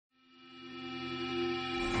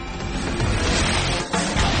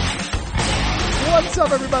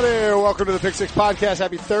up, everybody? Welcome to the Pick Six Podcast.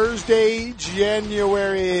 Happy Thursday,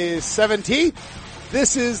 January 17th.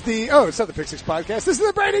 This is it's not the Pick Six Podcast. This is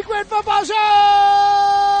the Brady Quinn Football Show!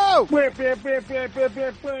 I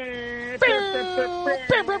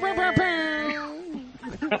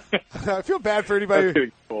feel bad for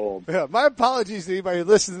anybody. Yeah, my apologies to anybody who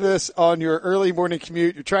listens to this on your early morning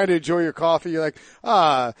commute. You're trying to enjoy your coffee. You're like,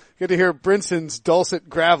 good to hear Brinson's dulcet,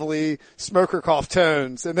 gravelly smoker cough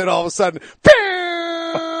tones. And then all of a sudden,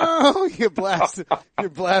 you're blasted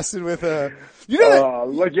with like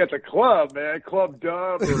you at the club, man. Club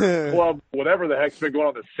Dub or Club whatever the heck's been going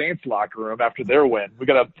on in the Saints locker room after their win. We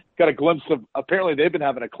got a glimpse of, apparently they've been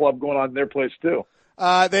having a club going on in their place too.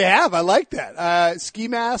 They have. I like that. Ski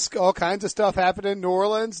mask, all kinds of stuff happening in New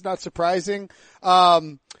Orleans. Not surprising. I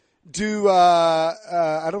don't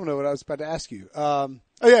know what I was about to ask you.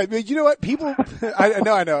 You know what? People,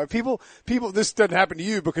 I know. People, this doesn't happen to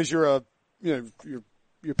you because your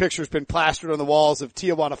picture's been plastered on the walls of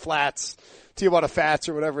Tijuana Fats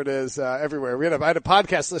or whatever it is, everywhere. I had a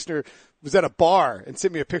podcast listener who was at a bar and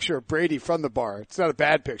sent me a picture of Brady from the bar. It's not a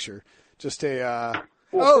bad picture. Just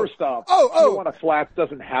first off, Tijuana Flats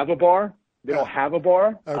doesn't have a bar. They don't have a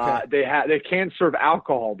bar. Okay. They can serve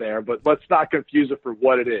alcohol there, but let's not confuse it for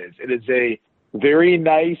what it is. It is a very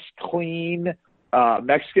nice, clean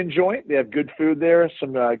Mexican joint. They have good food there,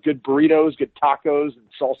 some good burritos, good tacos, and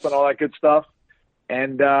salsa and all that good stuff.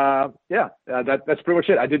 And that's pretty much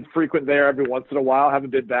it. I did frequent there every once in a while.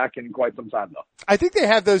 Haven't been back in quite some time though. I think they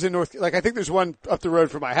have those in I think there's one up the road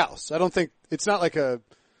from my house. I don't think it's not like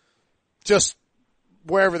just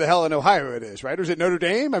wherever the hell in Ohio it is, right? Or is it Notre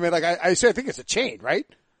Dame? I mean, I think it's a chain, right?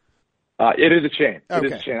 It is a chain. Okay.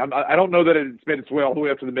 It is a chain. I don't know that it's made its way all the way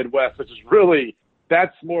up to the Midwest, which is really,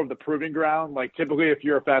 that's more of the proving ground. Like typically if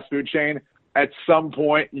you're a fast food chain, at some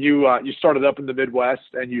point you started up in the Midwest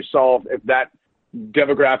and you saw if that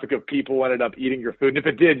demographic of people ended up eating your food. And if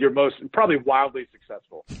it did, you're probably wildly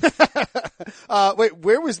successful. Wait,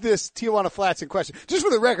 where was this Tijuana Flats in question? Just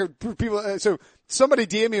for the record, people, so somebody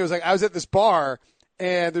DM'd me, was like, I was at this bar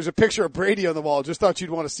and there's a picture of Brady on the wall. Just thought you'd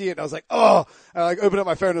want to see it. And I was like, oh, and I opened up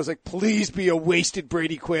my phone and I was like, please be a wasted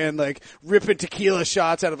Brady Quinn, ripping tequila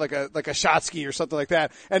shots out of like a shot ski or something like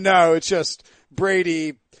that. And no, it's just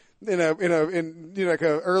Brady in a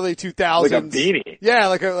early 2000s. Like a beanie. Yeah,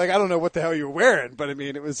 I don't know what the hell you were wearing, but I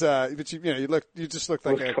mean, it was, but you just looked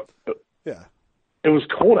like yeah. It was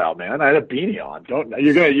cold out, man. I had a beanie on.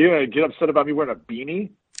 You're gonna get upset about me wearing a beanie?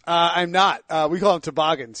 I'm not. We call them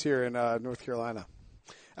toboggans here in North Carolina.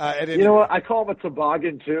 You know what? I call them a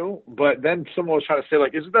toboggan too, but then someone was trying to say,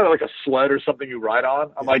 isn't that like a sled or something you ride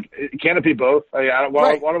on? I'm like, can it be both?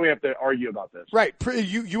 Why do we have to argue about this? Right.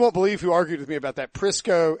 You won't believe who argued with me about that.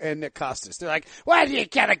 Prisco and Nick Costas. They're like, why do you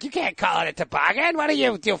can't call it a toboggan? What are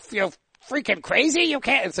you freaking crazy? You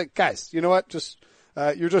can't. It's like, guys, you know what?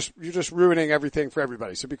 You're just ruining everything for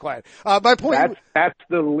everybody. So be quiet. My point. That's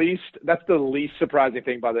the least surprising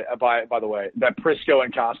thing by the way, that Prisco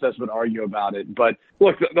and Costas would argue about it. But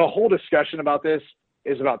look, the whole discussion about this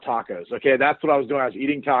is about tacos. Okay. That's what I was doing. I was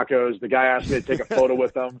eating tacos. The guy asked me to take a photo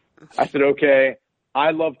with them. I said, okay,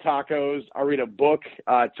 I love tacos. I read a book,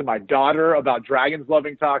 to my daughter about dragons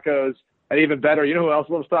loving tacos. And even better, you know who else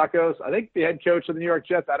loves tacos? I think the head coach of the New York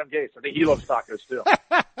Jets, Adam Gase. I think he loves tacos too.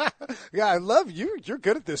 Yeah, I love you. You're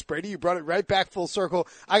good at this, Brady. You brought it right back full circle.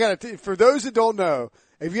 For those that don't know,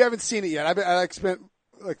 if you haven't seen it yet, I spent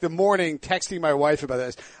the morning texting my wife about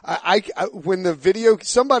this. When the video,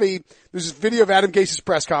 there's this video of Adam Gase's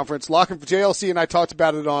press conference. JLC and I talked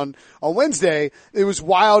about it on Wednesday. It was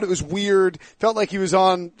wild. It was weird. Felt like he was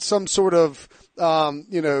on some sort of,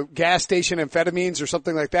 gas station amphetamines or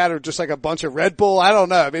something like that, or just like a bunch of Red Bull. I don't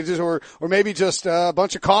know. I mean, or maybe just a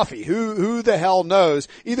bunch of coffee. Who the hell knows?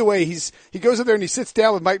 Either way, he goes in there and he sits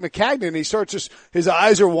down with Mike Maccagnan and he starts his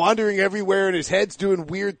eyes are wandering everywhere and his head's doing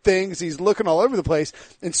weird things. He's looking all over the place,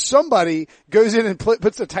 and somebody goes in and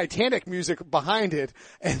puts the Titanic music behind it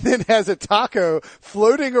and then has a taco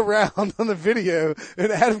floating around on the video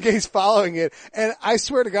and Adam Gase following it. And I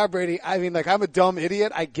swear to God, Brady, I mean, I'm a dumb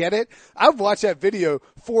idiot. I get it. I've watched that video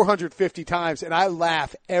 450 times and I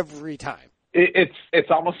laugh every time. It's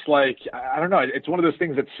almost like, I don't know, it's one of those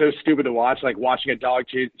things that's so stupid to watch, like watching a dog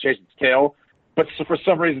chase its tail, but for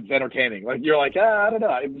some reason it's entertaining. Like you're like, I don't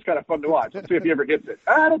know, it's kind of fun to watch. Let's see if he ever gets it.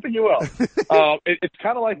 I don't think you will. It's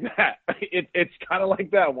kind of like that. It's kind of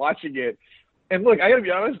like that watching it. And look, I got to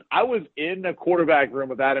be honest, I was in a quarterback room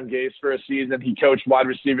with Adam Gase for a season. He coached wide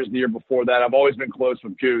receivers the year before that. I've always been close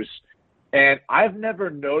with Goose. And I've never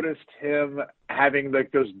noticed him having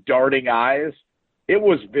those darting eyes it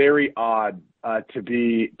was very odd, to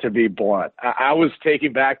be blunt. I was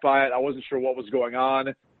taken back by it. I wasn't sure what was going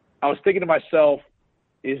on. I was thinking to myself,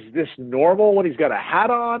 is this normal when he's got a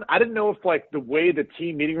hat on? I didn't know if, like, the way the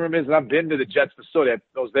team meeting room is, and I've been to the Jets facility.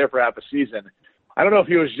 I was there for half a season. I don't know if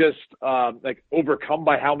he was just, like, overcome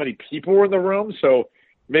by how many people were in the room. So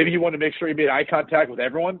maybe he wanted to make sure he made eye contact with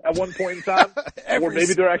everyone at one point in time. Or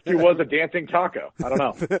maybe there actually was a dancing taco. I don't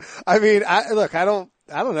know. I mean, I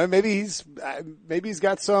don't know. Maybe he's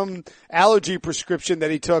got some allergy prescription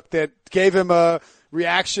that he took that gave him a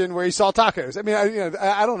reaction where he saw tacos. I mean,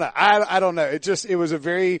 I don't know. I don't know. It was a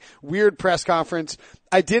very weird press conference.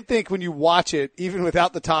 I did think when you watch it, even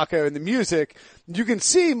without the taco and the music, you can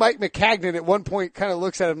see Mike Maccagnan at one point kind of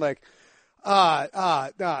looks at him like, no,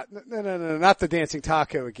 not the dancing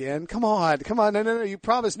taco again. Come on. No, you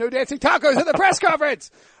promised no dancing tacos at the press conference.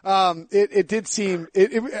 It did seem,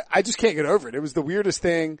 I just can't get over it. It was the weirdest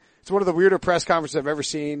thing. It's one of the weirder press conferences I've ever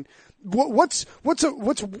seen. What's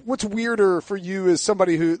weirder for you as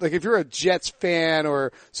somebody who, like, if you're a Jets fan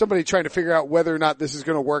or somebody trying to figure out whether or not this is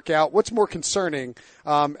going to work out, what's more concerning?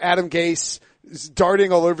 Adam Gase is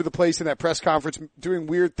darting all over the place in that press conference, doing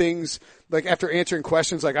weird things, like after answering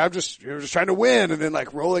questions, like, I'm just trying to win, and then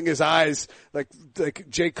like rolling his eyes like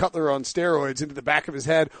Jay Cutler on steroids into the back of his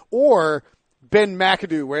head, or Ben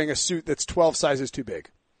McAdoo wearing a suit that's 12 sizes too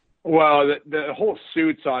big. Well, the whole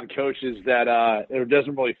suits on coaches that it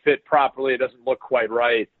doesn't really fit properly. It doesn't look quite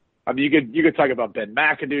right. I mean, you could talk about Ben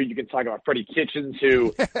McAdoo. You can talk about Freddie Kitchens,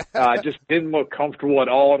 who just didn't look comfortable at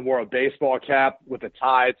all and wore a baseball cap with a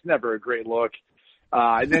tie. It's never a great look.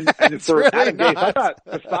 And for really Adam Gase, I not. thought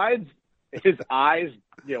besides his eyes,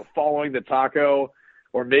 following the taco,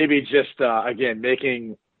 or maybe just again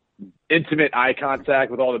making intimate eye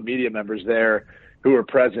contact with all the media members there who were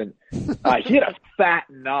present, he had a fat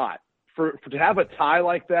knot. For to have a tie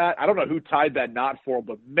like that, I don't know who tied that knot for him,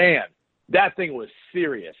 but man, that thing was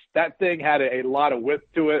serious. That thing had a lot of width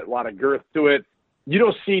to it, a lot of girth to it. You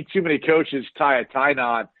don't see too many coaches tie a tie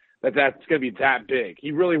knot that's going to be that big.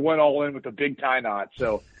 He really went all in with a big tie knot.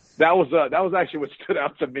 So that was actually what stood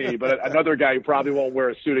out to me. But another guy who probably won't wear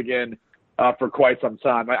a suit again for quite some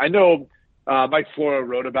time. I know Mike Florio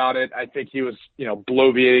wrote about it. I think he was,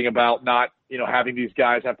 bloviating about not, having these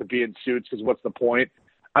guys have to be in suits, because what's the point?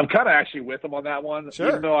 I'm kind of actually with him on that one. Sure.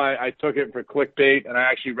 Even though I took it for clickbait and I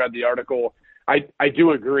actually read the article, I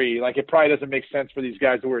do agree. Like, it probably doesn't make sense for these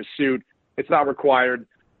guys to wear a suit. It's not required.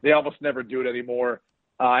 They almost never do it anymore.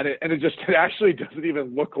 And it actually doesn't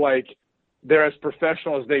even look like they're as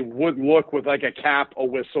professional as they would look with like a cap, a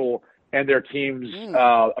whistle, and their team's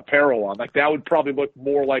apparel on. Like, that would probably look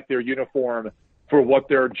more like their uniform for what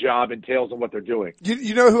their job entails and what they're doing.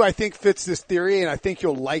 You know who I think fits this theory, and I think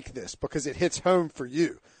you'll like this because it hits home for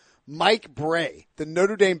you. Mike Bray, the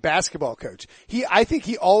Notre Dame basketball coach. I think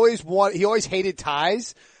he always hated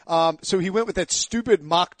ties. So he went with that stupid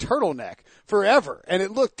mock turtleneck forever, and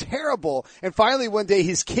it looked terrible. And finally one day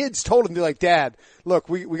his kids told him, they're like, Dad, look,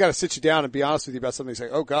 we got to sit you down and be honest with you about something. He's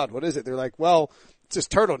like, oh God, what is it? They're like, well, it's this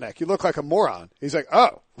turtleneck. You look like a moron. He's like,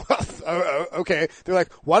 oh, okay. They're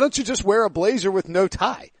like, why don't you just wear a blazer with no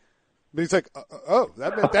tie? But he's like,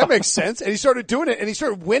 that makes sense. And he started doing it, and he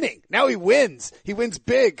started winning. Now he wins. He wins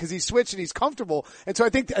big because he switched and he's comfortable. And so I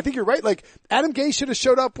think you're right. Like, Adam Gase should have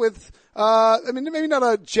showed up with, maybe not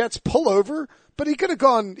a Jets pullover, but he could have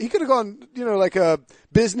gone, like a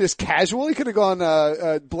business casual. He could have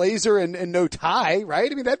gone, blazer and no tie,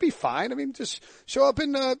 right? I mean, that'd be fine. I mean, just show up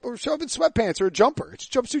in sweatpants or a jumper. It's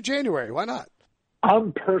jumpsuit January. Why not?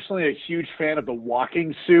 I'm personally a huge fan of the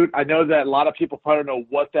walking suit. I know that a lot of people probably don't know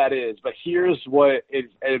what that is, but here's what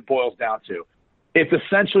it boils down to. It's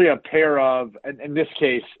essentially a pair of, in this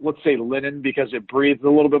case, let's say linen, because it breathes a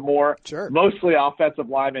little bit more. Sure. Mostly offensive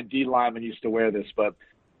linemen, D linemen used to wear this, but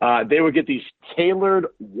they would get these tailored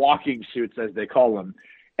walking suits, as they call them.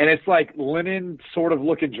 And it's like linen sort of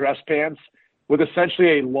looking dress pants with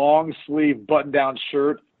essentially a long sleeve button down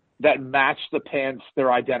shirt that matched the pants.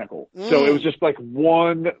 They're identical. So it was just like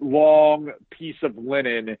one long piece of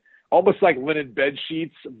linen, almost like linen bed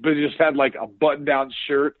sheets, but it just had like a button down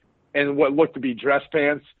shirt and what looked to be dress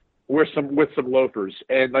pants with some loafers.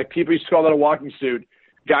 And like, people used to call that a walking suit.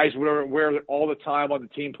 Guys would wear it all the time on the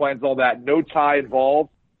team plans, all that. No tie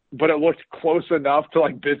involved, but it looked close enough to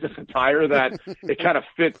like business attire that it kind of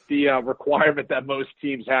fit the requirement that most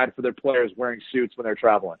teams had for their players wearing suits when they're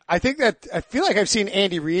traveling. I feel like I've seen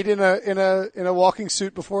Andy Reid in a walking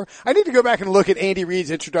suit before. I need to go back and look at Andy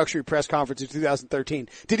Reid's introductory press conference in 2013.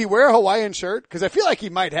 Did he wear a Hawaiian shirt? Because I feel like he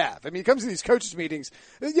might have. I mean, he comes to these coaches meetings.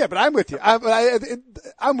 Yeah, but I'm with you.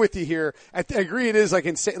 I'm with you here. I agree. It is like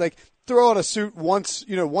insane. Like, throw on a suit once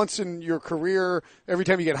in your career, every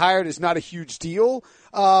time you get hired is not a huge deal.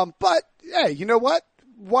 But hey, you know what?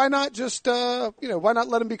 Why not just, why not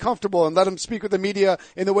let them be comfortable and let them speak with the media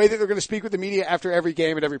in the way that they're going to speak with the media after every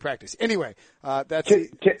game and every practice? Anyway,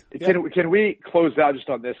 Can we close out just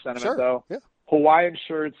on this sentiment, though? Yeah. Hawaiian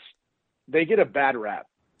shirts, they get a bad rap.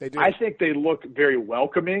 They do. I think they look very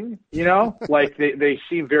welcoming, like they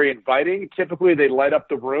seem very inviting. Typically, they light up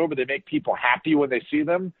the room and they make people happy when they see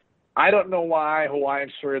them. I don't know why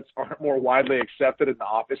Hawaiian shirts aren't more widely accepted in the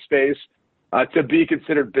office space. To be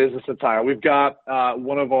considered business attire. We've got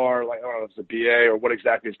one of our, I don't know if it's a BA or what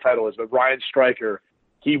exactly his title is, but Ryan Stryker,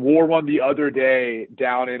 he wore one the other day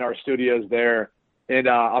down in our studios there in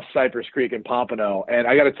off Cypress Creek in Pompano. And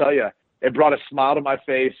I got to tell you, it brought a smile to my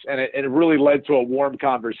face, and it really led to a warm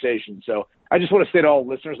conversation. So I just want to say to all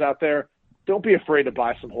listeners out there, don't be afraid to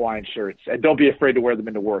buy some Hawaiian shirts, and don't be afraid to wear them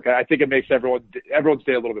into work. I think it makes everyone's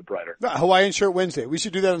day a little bit brighter. Hawaiian Shirt Wednesday. We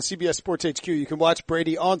should do that on CBS Sports HQ. You can watch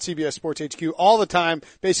Brady on CBS Sports HQ all the time,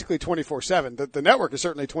 basically 24/7. The network is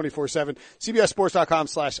certainly 24/7.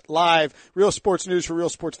 CBSSports.com/live. Real sports news for real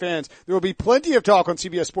sports fans. There will be plenty of talk on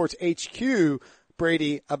CBS Sports HQ,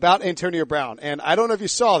 Brady, about Antonio Brown. And I don't know if you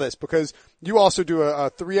saw this because you also do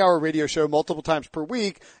a 3-hour radio show multiple times per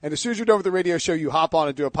week. And as soon as you're done with the radio show, you hop on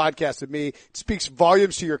and do a podcast with me. It speaks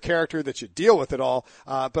volumes to your character that you deal with it all.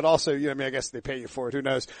 But also, I guess they pay you for it. Who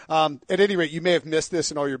knows? At any rate, you may have missed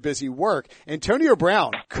this in all your busy work. Antonio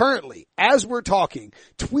Brown currently, as we're talking,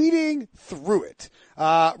 tweeting through it,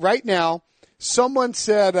 right now. Someone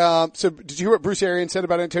said, so did you hear what Bruce Arians said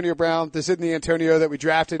about Antonio Brown? This isn't the Antonio that we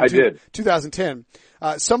drafted in 2010.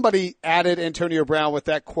 Somebody added Antonio Brown with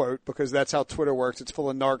that quote because that's how Twitter works. It's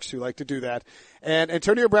full of narcs who like to do that. And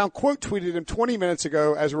Antonio Brown quote tweeted him 20 minutes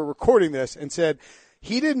ago as we're recording this and said,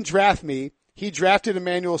 he didn't draft me. He drafted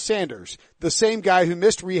Emmanuel Sanders, the same guy who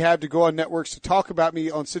missed rehab to go on networks to talk about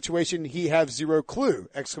me on situation he have zero clue, !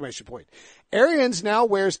 Arians now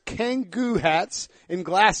wears kangaroo hats and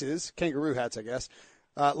glasses, kangaroo hats, I guess,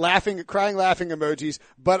 crying, laughing emojis,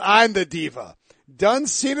 but I'm the diva. Done,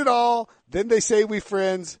 seen it all. Then they say we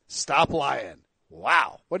friends. Stop lying.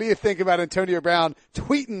 Wow. What do you think about Antonio Brown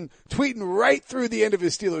tweeting right through the end of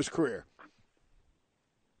his Steelers career?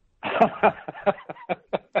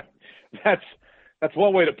 That's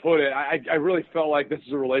one way to put it. I really felt like this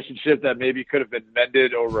is a relationship that maybe could have been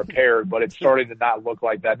mended or repaired, but it's starting to not look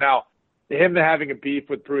like that. Now, him having a beef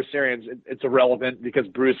with Bruce Arians, it's irrelevant because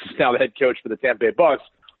Bruce is now the head coach for the Tampa Bay Bucks.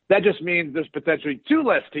 That just means there's potentially 2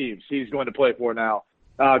 less teams he's going to play for now,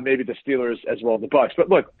 maybe the Steelers as well as the Bucks. But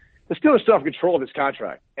look, the Steelers still have control of his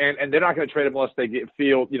contract, and they're not going to trade him unless they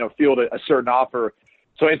field a certain offer.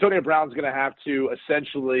 So Antonio Brown's going to have to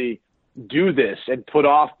essentially do this and put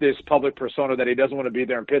off this public persona that he doesn't want to be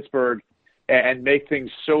there in Pittsburgh and make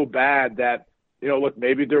things so bad that, look,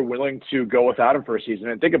 maybe they're willing to go without him for a season.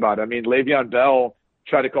 And think about it. I mean, Le'Veon Bell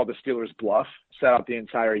tried to call the Steelers bluff, sat out the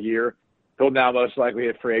entire year. He'll now most likely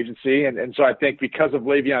hit free agency. And so I think because of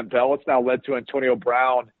Le'Veon Bell, it's now led to Antonio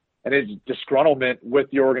Brown and his disgruntlement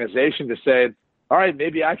with the organization to say, all right,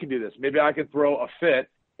 maybe I can do this. Maybe I can throw a fit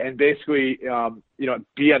and basically,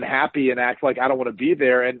 be unhappy and act like I don't want to be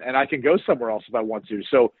there, and I can go somewhere else if I want to.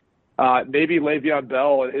 So maybe Le'Veon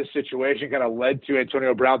Bell and his situation kind of led to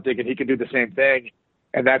Antonio Brown thinking he could do the same thing,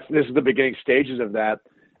 and this is the beginning stages of that.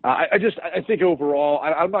 I think overall,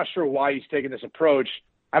 I'm not sure why he's taking this approach.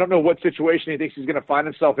 I don't know what situation he thinks he's going to find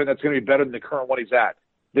himself in that's going to be better than the current one he's at.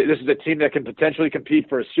 This is a team that can potentially compete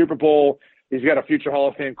for a Super Bowl. He's got a future Hall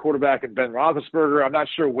of Fame quarterback in Ben Roethlisberger. I'm not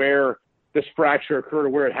sure where this fracture occurred or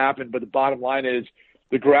where it happened, but the bottom line is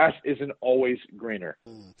the grass isn't always greener.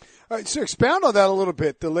 All right, so expound on that a little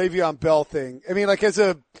bit, the Le'Veon Bell thing. I mean, I guess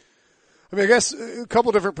a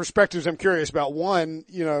couple different perspectives I'm curious about. One,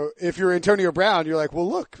 if you're Antonio Brown, you're like, well,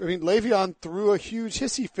 look, I mean, Le'Veon threw a huge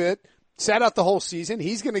hissy fit, sat out the whole season.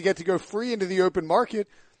 He's going to get to go free into the open market.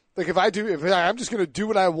 Like if I'm just going to do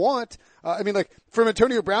what I want. From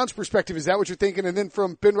Antonio Brown's perspective, is that what you're thinking? And then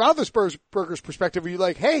from Ben Roethlisberger's perspective, are you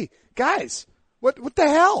like, hey, guys, what the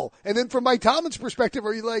hell? And then from Mike Tomlin's perspective,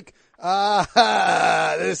 are you like,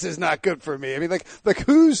 this is not good for me? I mean,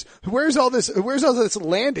 where's all this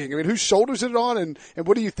landing? I mean, whose shoulders is it on? And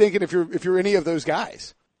what are you thinking if you're any of those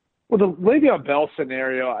guys? Well, the Le'Veon Bell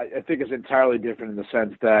scenario, I think is entirely different in the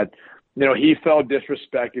sense that, he felt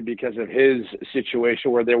disrespected because of his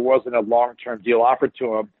situation where there wasn't a long-term deal offered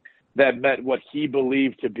to him that met what he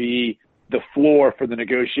believed to be the floor for the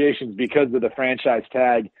negotiations because of the franchise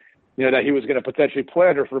tag, that he was going to potentially play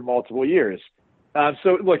under for multiple years.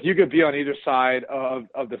 So, look, you could be on either side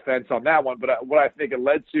of the fence on that one, but what I think it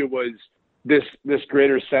led to was this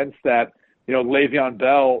greater sense that, Le'Veon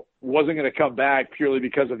Bell wasn't going to come back purely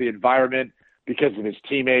because of the environment, because of his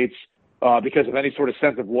teammates, because of any sort of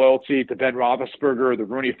sense of loyalty to Ben Roethlisberger or the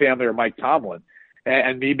Rooney family or Mike Tomlin.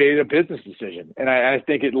 And he made a business decision. And I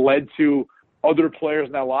think it led to other players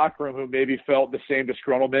in that locker room who maybe felt the same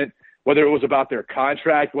disgruntlement, whether it was about their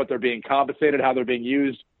contract, what they're being compensated, how they're being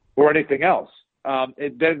used, or anything else.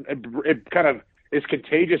 It kind of is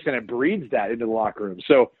contagious and it breeds that into the locker room.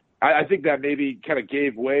 So I think that maybe kind of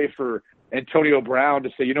gave way for Antonio Brown to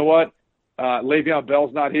say, you know what, Le'Veon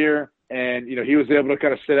Bell's not here. And, he was able to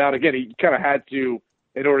kind of sit out. Again, he kind of had to,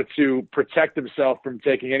 in order to protect himself from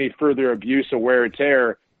taking any further abuse or wear and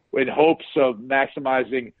tear, in hopes of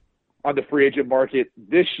maximizing on the free agent market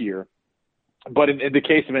this year. But in the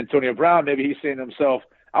case of Antonio Brown, maybe he's saying to himself,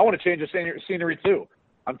 I want to change the scenery too.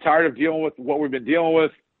 I'm tired of dealing with what we've been dealing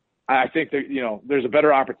with. I think that, there's a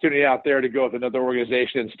better opportunity out there to go with another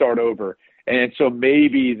organization and start over. And so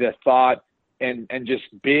maybe the thought and just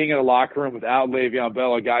being in a locker room without Le'Veon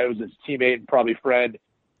Bell, a guy who was his teammate and probably friend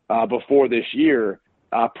before this year,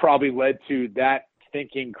 probably led to that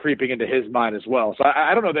thinking creeping into his mind as well. So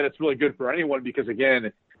I don't know that it's really good for anyone because,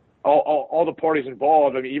 again, all the parties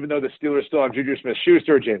involved, I mean, even though the Steelers still have Juju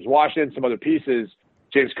Smith-Schuster, James Washington, some other pieces,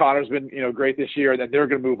 James Conner's been, great this year, and then they're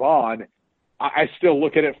going to move on. I still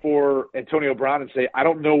look at it for Antonio Brown and say, I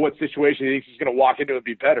don't know what situation he thinks he's going to walk into and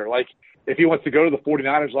be better. Like, if he wants to go to the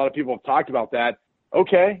 49ers, a lot of people have talked about that.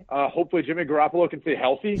 Okay, hopefully Jimmy Garoppolo can stay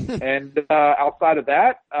healthy. And outside of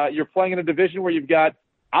that, you're playing in a division where you've got,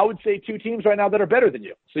 I would say, two teams right now that are better than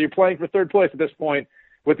you. So you're playing for third place at this point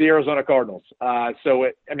with the Arizona Cardinals.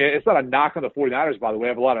 It's not a knock on the 49ers, by the way.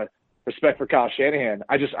 I have a lot of respect for Kyle Shanahan.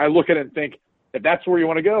 I look at it and think, if that's where you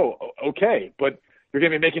want to go, okay. But you're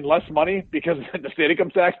going to be making less money because of the state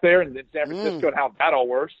income tax there in San Francisco and how that all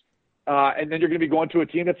works. And then you're going to be going to a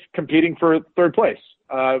team that's competing for third place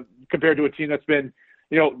compared to a team that's been,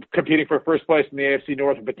 competing for first place in the AFC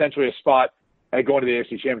North and potentially a spot at going to the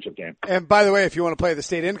AFC Championship game. And by the way, if you want to play the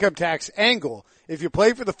state income tax angle, if you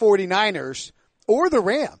play for the 49ers or the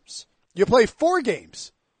Rams, you play 4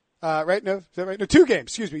 games. Right? No, is that right? No, 2 games.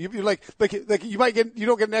 Excuse me. You you might get, you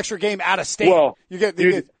don't get an extra game out of state. Well, you get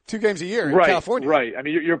 2 games a year in California. Right. I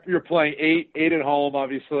mean, you're playing 8 at home,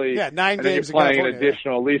 obviously. Yeah, 9 and games then you're playing in California. An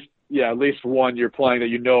additional, at least one you're playing that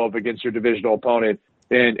you know of against your divisional opponent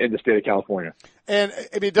in the state of California. And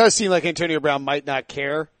I mean, it does seem like Antonio Brown might not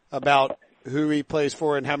care about who he plays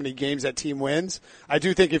for and how many games that team wins. I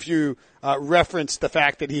do think if you reference the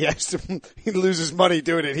fact that he loses money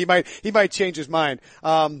doing it, he might change his mind.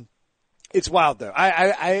 It's wild though.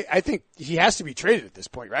 I think he has to be traded at this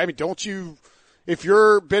point, right? I mean, don't you, if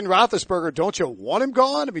you're Ben Roethlisberger, don't you want him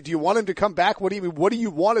gone? I mean, do you want him to come back? What do you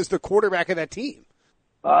want as the quarterback of that team?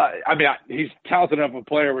 He's talented enough a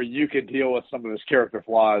player where you could deal with some of his character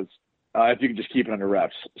flaws if you can just keep it under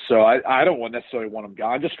reps. So I don't necessarily want him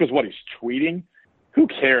gone just because what he's tweeting. Who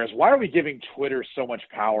cares? Why are we giving Twitter so much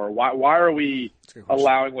power? Why are we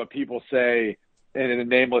allowing what people say in a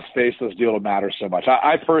nameless, faceless deal to matter so much?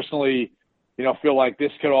 I personally, feel like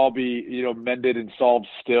this could all be, mended and solved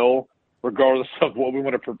still, regardless of what we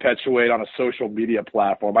want to perpetuate on a social media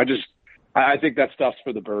platform. I think that stuff's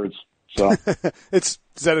for the birds. So is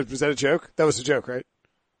that a joke? That was a joke, right?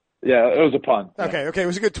 Yeah, it was a pun. Okay. It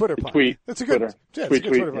was a good Twitter pun. Tweet. That's a good Twitter. Yeah, tweet,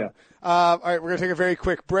 Twitter pun. Yeah. All right, we're going to take a very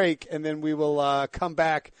quick break, and then we will come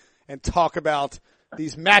back and talk about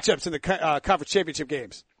these matchups in the conference championship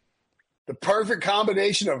games. The perfect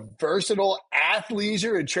combination of versatile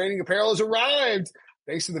athleisure and training apparel has arrived.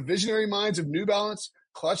 Thanks to the visionary minds of New Balance,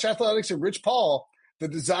 Clutch Athletics, and Rich Paul, the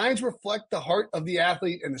designs reflect the heart of the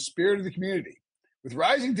athlete and the spirit of the community. With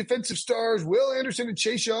rising defensive stars Will Anderson and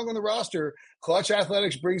Chase Young on the roster, Clutch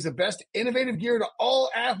Athletics brings the best innovative gear to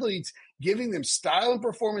all athletes, giving them style and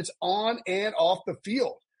performance on and off the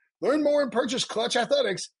field. Learn more and purchase Clutch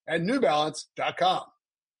Athletics at newbalance.com.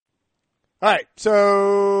 All right,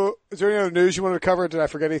 so is there any other news you wanted to cover? Did I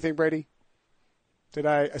forget anything, Brady?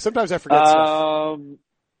 Sometimes I forget stuff.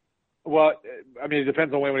 Well, I mean, it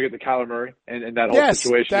depends on when we get to Kyler Murray and that whole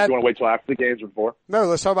situation. If you want to wait till after the games or before? No,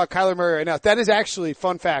 let's talk about Kyler Murray right now. That is actually,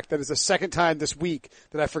 fun fact, that is the second time this week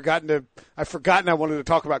that I've forgotten I wanted to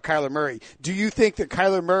talk about Kyler Murray. Do you think that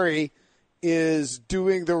Kyler Murray is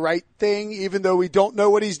doing the right thing, even though we don't know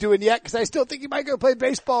what he's doing yet? Because I still think he might go play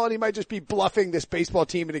baseball and he might just be bluffing this baseball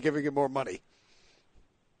team into giving him more money.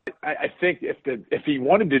 I think if he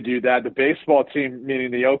wanted to do that, the baseball team, meaning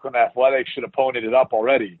the Oakland Athletics, should have ponied it up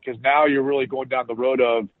already, because now you're really going down the road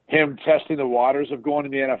of him testing the waters of going to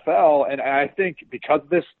the NFL. And I think because of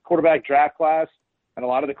this quarterback draft class and a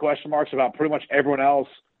lot of the question marks about pretty much everyone else,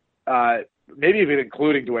 maybe even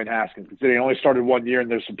including Dwayne Haskins, considering he only started 1 year and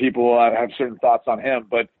there's some people who have certain thoughts on him.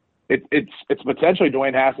 But it's potentially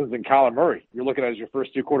Dwayne Haskins and Kyler Murray. You're looking at as your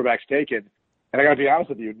first two quarterbacks taken. And I got to be honest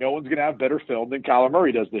with you, no one's going to have better film than Kyler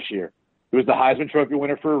Murray does this year. He was the Heisman Trophy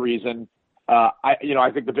winner for a reason. I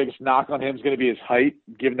think the biggest knock on him is going to be his height,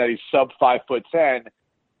 given that he's sub 5'10".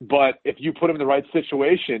 But if you put him in the right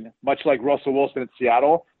situation, much like Russell Wilson in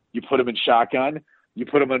Seattle, you put him in shotgun, you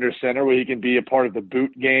put him under center where he can be a part of the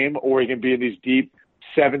boot game, or he can be in these deep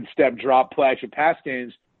 7-step drop play action pass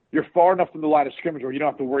games. You're far enough from the line of scrimmage where you don't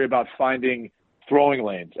have to worry about finding throwing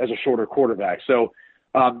lanes as a shorter quarterback. So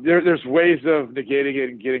there's ways of negating it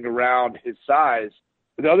and getting around his size.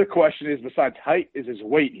 But the other question is, besides height, is his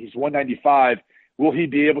weight. He's 195. Will he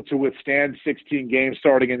be able to withstand 16 games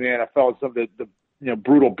starting in the NFL and some of the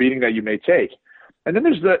brutal beating that you may take? And then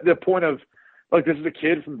there's the point of, look, this is a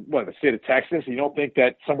kid from the state of Texas. You don't think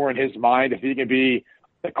that somewhere in his mind, if he can be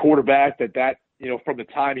a quarterback, that from the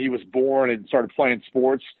time he was born and started playing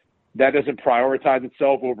sports, that doesn't prioritize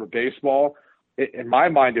itself over baseball. In my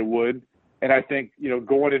mind, it would. And I think,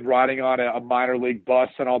 going and riding on a minor league bus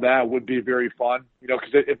and all that would be very fun. Because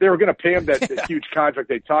if they were going to pay him that huge contract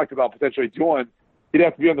they talked about potentially doing, he'd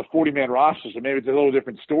have to be on the 40-man roster. So maybe it's a little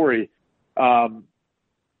different story.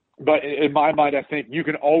 But in my mind, I think you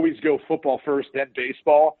can always go football first, then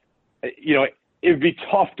baseball. It'd be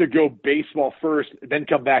tough to go baseball first, then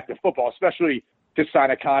come back to football, especially to sign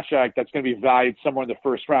a contract that's going to be valued somewhere in the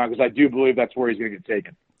first round, because I do believe that's where he's going to get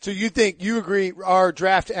taken. So you agree, our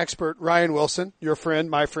draft expert, Ryan Wilson, your friend,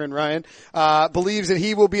 my friend Ryan, believes that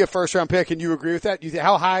he will be a first-round pick, and you agree with that?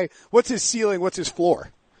 How high, what's his ceiling, what's his floor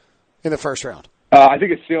in the first round? I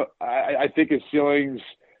think his ceiling's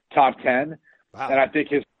top 10, wow. And I think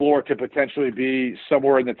his floor could potentially be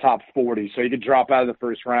somewhere in the top 40. So he could drop out of the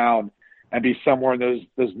first round and be somewhere in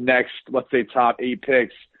those next, let's say, top 8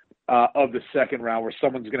 picks of the second round, where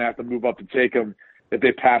someone's going to have to move up to take him if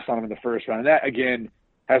they pass on him in the first round. And that, again,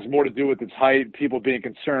 has more to do with his height, people being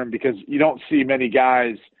concerned, because you don't see many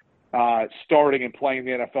guys starting and playing in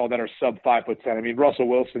the NFL that are sub 5'10". I mean, Russell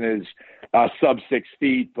Wilson is sub 6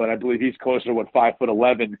 feet, but I believe he's closer to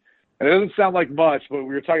 5'11". And it doesn't sound like much, but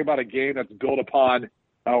we were talking about a game that's built upon,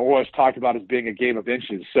 or was talked about as being a game of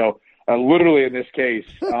inches. So literally in this case,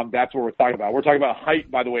 that's what we're talking about. We're talking about height,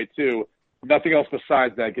 by the way, too. Nothing else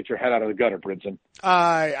besides that. Get your head out of the gutter, Brinson.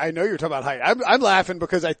 I know you're talking about height. I'm laughing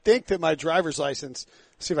because I think that my driver's license,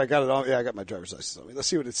 let's see if I got it on. Yeah, I got my driver's license on me. Let's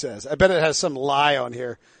see what it says. I bet it has some lie on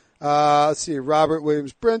here. Let's see. Robert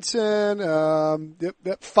Williams Brinson.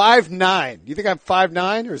 Yep, 5'9". You think I'm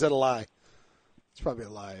 5'9", or is that a lie? It's probably a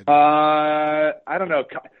lie. I don't know.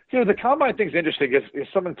 The combine thing's interesting.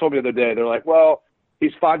 Someone told me the other day, they're like, well,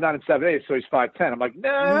 he's 5'9" and 7'8", so he's 5'10". I'm like,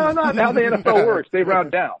 no, not how the NFL works. They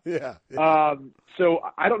round down. Yeah. So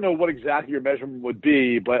I don't know what exactly your measurement would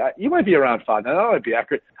be, but you might be around 5'9". That might be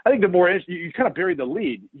accurate. I think the more you kind of buried the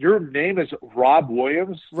lead. Your name is Rob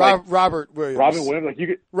Williams. Robert Williams. Robin Williams. Like you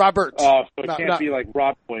could, Robert. So it can't be like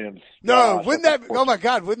Rob Williams. No, wouldn't that? Oh my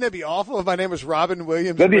God, wouldn't that be awful if my name was Robin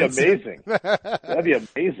Williams? That'd be amazing. That'd be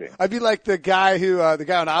amazing. I'd be like the guy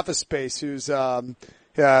on Office Space who's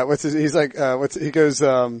he's like, he goes,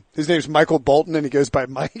 his name's Michael Bolton and he goes by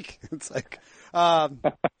Mike. It's like, I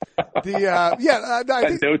think,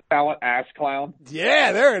 no talent ass clown.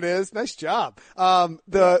 Yeah, there it is. Nice job.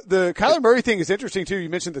 The Kyler Murray thing is interesting too. You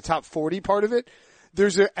mentioned the top 40 part of it.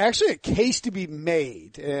 There's actually a case to be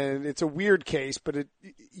made, and it's a weird case, but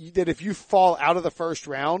that if you fall out of the first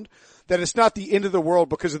round, that it's not the end of the world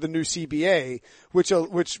because of the new CBA, which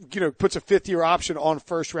puts a 5th-year option on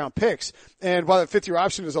first-round picks. And while that 5th-year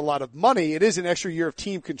option is a lot of money, it is an extra year of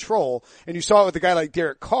team control. And you saw it with a guy like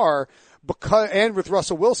Derek Carr. And with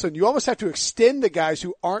Russell Wilson, you almost have to extend the guys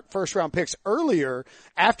who aren't first-round picks earlier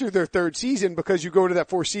after their 3rd season, because you go to that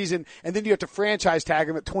 4th season and then you have to franchise tag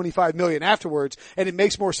them at $25 million afterwards. And it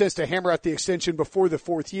makes more sense to hammer out the extension before the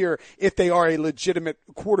 4th year if they are a legitimate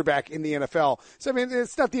quarterback in the NFL. So I mean,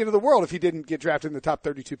 it's not the end of the world if he didn't get drafted in the top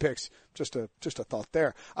 32 picks. Just a thought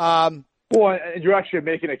there. Well, and you're actually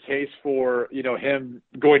making a case for, him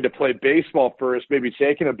going to play baseball first, maybe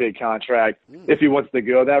taking a big contract if he wants to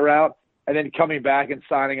go that route, and then coming back and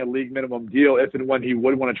signing a league minimum deal if and when he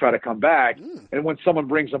would want to try to come back. And when someone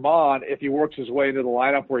brings him on, if he works his way into the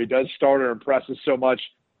lineup where he does start or impresses so much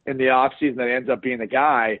in the offseason that he ends up being the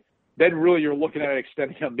guy, then really you're looking at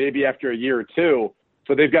extending him maybe after a year or two.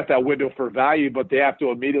 So they've got that window for value, but they have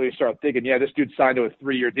to immediately start thinking, yeah, this dude signed to a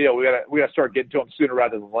 3-year deal. We got to start getting to him sooner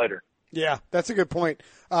rather than later. Yeah, that's a good point.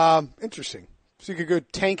 Interesting. So you could go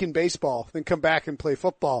tank in baseball, then come back and play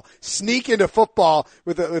football, sneak into football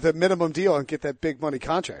with a minimum deal and get that big money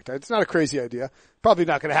contract. It's not a crazy idea. Probably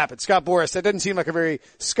not going to happen. Scott Boras, that doesn't seem like a very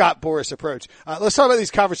Scott Boras approach. Let's talk about these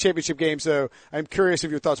conference championship games, though. I'm curious of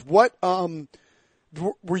your thoughts. What,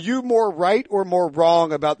 were you more right or more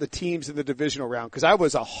wrong about the teams in the divisional round? Because I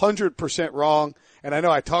was 100% wrong, and I know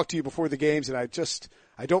I talked to you before the games, and I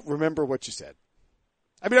don't remember what you said.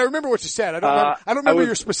 I mean, I remember what you said. I don't remember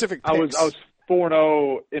your specific picks. I was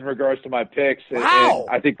 4-0 in regards to my picks. Wow.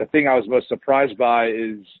 And I think the thing I was most surprised by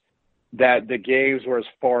is that the games were as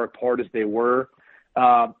far apart as they were.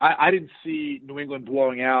 I didn't see New England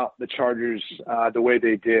blowing out the Chargers the way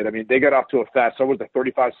they did. I mean, they got off to a fast start with the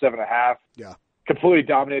 35-7.5. Yeah. Completely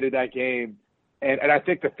dominated that game. And I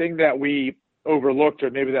think the thing that we overlooked,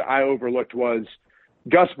 or maybe that I overlooked, was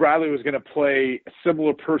Gus Bradley was going to play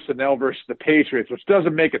similar personnel versus the Patriots, which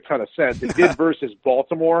doesn't make a ton of sense. It did versus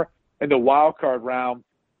Baltimore in the wild card round.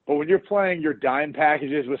 But when you're playing your dime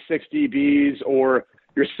packages with 6 DBs or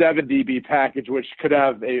your 7 DB package, which could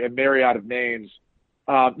have a myriad of names,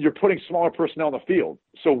 you're putting smaller personnel in the field.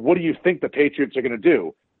 So what do you think the Patriots are going to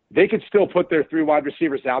do? They could still put their 3 wide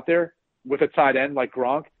receivers out there with a tight end like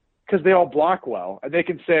Gronk because they all block well. And they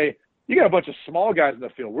can say, you got a bunch of small guys in the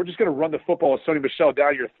field. We're just going to run the football with Sony Michel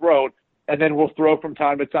down your throat, and then we'll throw from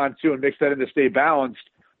time to time too and mix that in to stay balanced.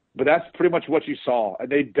 But that's pretty much what you saw. And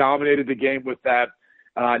they dominated the game with that,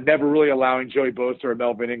 never really allowing Joey Bosa or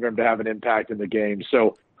Melvin Ingram to have an impact in the game.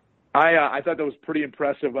 So I thought that was pretty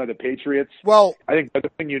impressive by the Patriots. Well, I think the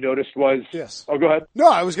thing you noticed was – yes. Oh, go ahead.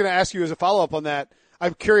 No, I was going to ask you as a follow-up on that.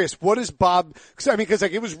 I'm curious, what is Bob – because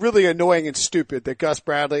it was really annoying and stupid that Gus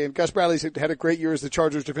Bradley's had a great year as the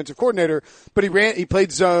Chargers defensive coordinator, but he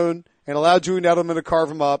played zone and allowed Julian Edelman to carve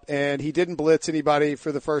him up, and he didn't blitz anybody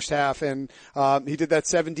for the first half, and he did that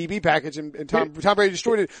 7 DB package, and Tom Brady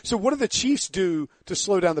destroyed it. So what do the Chiefs do to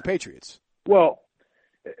slow down the Patriots? Well,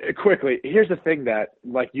 quickly, here's the thing that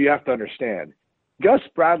you have to understand. Gus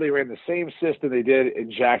Bradley ran the same system they did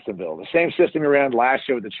in Jacksonville, the same system he ran last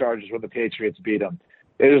year with the Chargers when the Patriots beat him.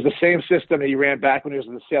 It was the same system that he ran back when he was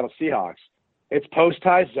with the Seattle Seahawks. It's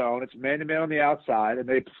post-high zone. It's man-to-man on the outside, and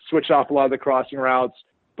they switch off a lot of the crossing routes,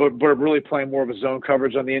 but really playing more of a zone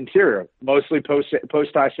coverage on the interior, mostly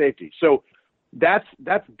post-high safety. So that's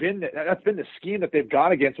been the scheme that they've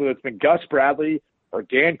gone against, whether it's been Gus Bradley or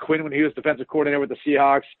Dan Quinn when he was defensive coordinator with the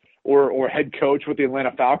Seahawks or head coach with the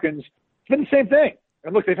Atlanta Falcons. It's been the same thing.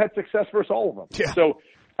 And look, they've had success versus all of them. Yeah. So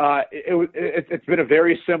it's been a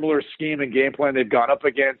very similar scheme and game plan they've gone up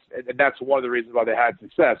against, and that's one of the reasons why they had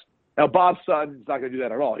success. Now, Bob Sutton's not going to do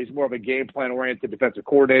that at all. He's more of a game plan-oriented defensive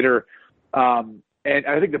coordinator. And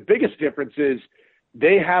I think the biggest difference is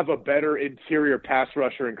they have a better interior pass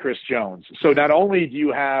rusher in Chris Jones. So not only do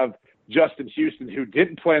you have Justin Houston, who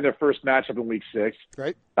didn't play in their first matchup in Week 6,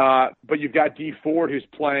 right? But you've got Dee Ford, who's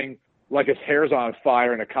playing like his hair's on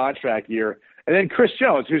fire in a contract year. And then Chris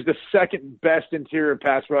Jones, who's the second best interior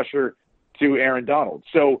pass rusher to Aaron Donald.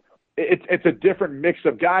 So it's a different mix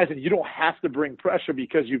of guys, and you don't have to bring pressure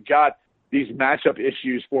because you've got these matchup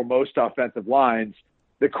issues for most offensive lines.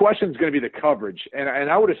 The question is going to be the coverage. And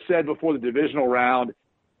I would have said before the divisional round,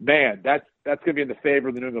 man, that's going to be in the favor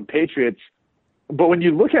of the New England Patriots. But when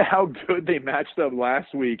you look at how good they matched up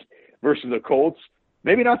last week versus the Colts,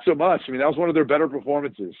 maybe not so much. I mean, that was one of their better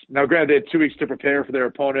performances. Now, granted, they had 2 weeks to prepare for their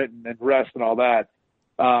opponent and rest and all that.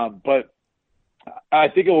 But I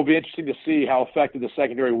think it will be interesting to see how effective the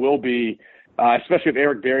secondary will be, especially if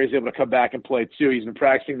Eric Berry is able to come back and play too. He's been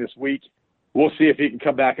practicing this week. We'll see if he can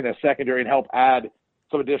come back in that secondary and help add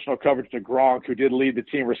some additional coverage to Gronk, who did lead the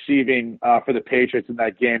team receiving for the Patriots in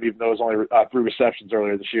that game, even though it was only 3 receptions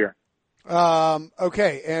earlier this year.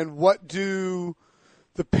 Okay, and what do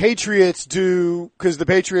the Patriots do? Because the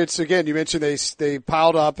Patriots, again, you mentioned they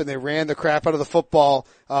piled up and they ran the crap out of the football.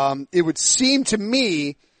 It would seem to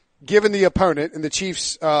me, given the opponent, and the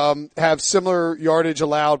Chiefs have similar yardage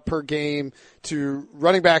allowed per game to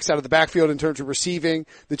running backs out of the backfield in terms of receiving.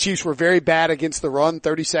 The Chiefs were very bad against the run,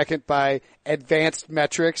 32nd by advanced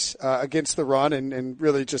metrics against the run, and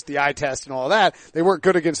really just the eye test and all of that. They weren't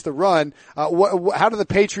good against the run. How do the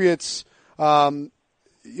Patriots,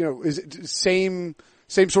 is it same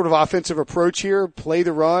sort of offensive approach here? Play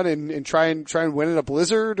the run and try and win in a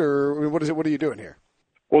blizzard, or I mean, what is it? What are you doing here?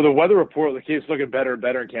 Well, the weather report keeps looking better and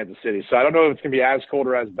better in Kansas City. So I don't know if it's going to be as cold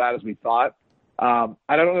or as bad as we thought. I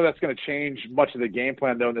don't know if that's going to change much of the game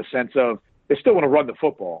plan, though, in the sense of they still want to run the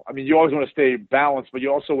football. I mean, you always want to stay balanced, but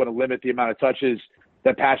you also want to limit the amount of touches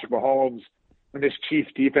that Patrick Mahomes and this Chiefs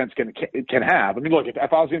defense can have. I mean, look, if I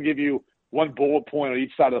was going to give you one bullet point on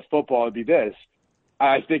each side of the football, it'd be this.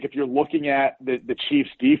 I think if you're looking at the Chiefs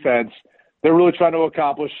defense, they're really trying to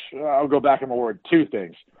accomplish, I'll go back on my word, two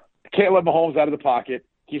things. Can't let Mahomes out of the pocket.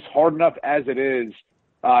 He's hard enough as it is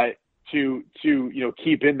to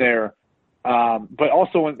keep in there. But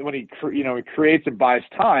also when he creates and buys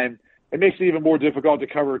time, it makes it even more difficult to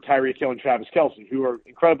cover Tyreek Hill and Travis Kelce, who are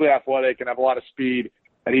incredibly athletic and have a lot of speed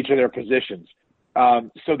at each of their positions.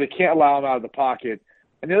 So they can't allow him out of the pocket.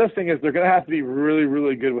 And the other thing is they're going to have to be really,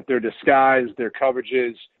 really good with their disguise, their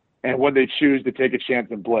coverages, and when they choose to take a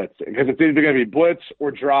chance and blitz. Because it's either going to be blitz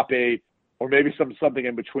or drop eight or maybe something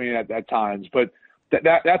in between at times. But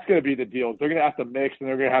that's going to be the deal. They're going to have to mix, and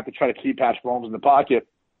they're going to have to try to keep Patrick Mahomes in the pocket.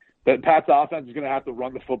 That Pat's offense is going to have to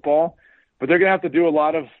run the football, but they're going to have to do a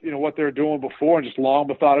lot of what they're doing before, and just long,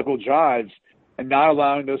 methodical drives, and not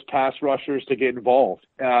allowing those pass rushers to get involved,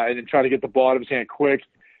 and then try to get the ball out of his hand quick,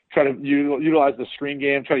 try to utilize the screen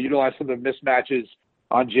game, try to utilize some of the mismatches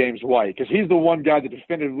on James White, because he's the one guy that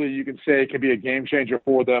definitively you can say can be a game changer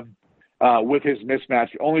for them with his mismatch,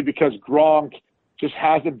 only because Gronk just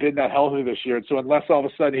hasn't been that healthy this year. And so unless all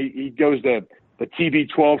of a sudden he goes to the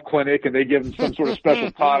TB12 clinic and they give him some sort of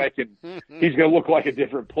special tonic and he's going to look like a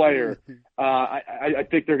different player, I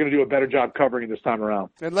think they're going to do a better job covering this time around.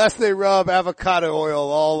 Unless they rub avocado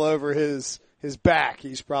oil all over his back,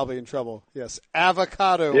 he's probably in trouble. Yes,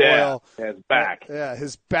 avocado oil. Yeah, his back. Yeah,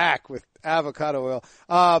 his back with avocado oil.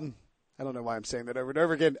 I don't know why I'm saying that over and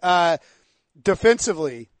over again.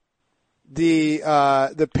 Defensively,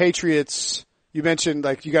 the Patriots, you mentioned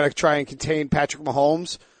like you got to try and contain Patrick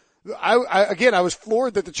Mahomes. I was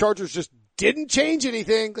floored that the Chargers just didn't change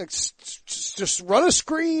anything. Like just run a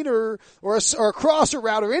screen or a crosser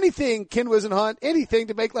route or anything. Ken Wisenhunt, anything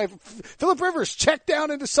to make life. Phillip Rivers check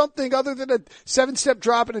down into something other than a 7-step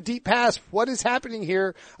drop and a deep pass. What is happening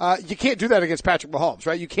here? You can't do that against Patrick Mahomes,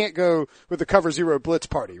 right? You can't go with the cover zero blitz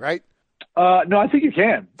party, right? No, I think you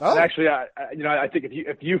can. Oh. And actually, I think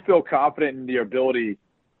if you feel confident in your ability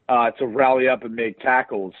to rally up and make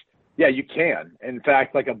tackles, yeah, you can. In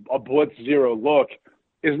fact, like a blitz zero look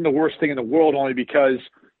isn't the worst thing in the world, only because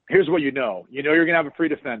here's what you know. You know you're going to have a free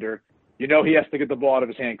defender. You know he has to get the ball out of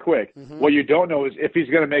his hand quick. Mm-hmm. What you don't know is if he's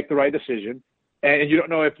going to make the right decision, and you don't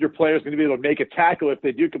know if your player is going to be able to make a tackle if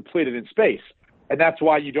they do complete it in space. And that's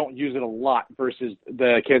why you don't use it a lot versus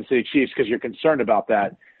the Kansas City Chiefs, because you're concerned about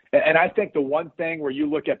that. And I think the one thing where you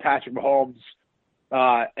look at Patrick Mahomes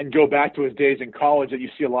and go back to his days in college that you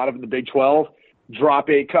see a lot of in the Big 12, drop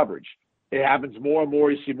eight coverage. It happens more and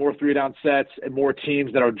more. You see more 3-down sets and more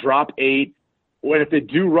teams that are drop eight. When if they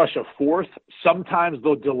do rush a fourth, sometimes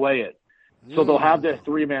they'll delay it. So they'll have their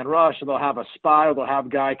 3-man rush, and they'll have a spy, or they'll have a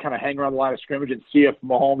guy kind of hang around the line of scrimmage and see if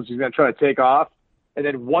Mahomes is going to try to take off. And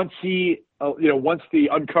then once once the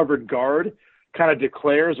uncovered guard kind of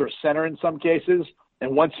declares, or center in some cases,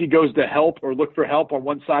 and once he goes to help or look for help on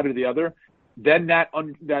one side or the other, then that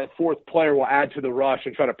fourth player will add to the rush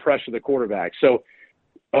and try to pressure the quarterback. So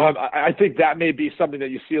I think that may be something that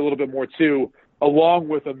you see a little bit more too, along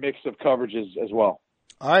with a mix of coverages as well.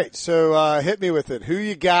 All right, so hit me with it. Who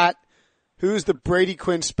you got? Who's the Brady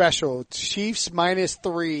Quinn special? Chiefs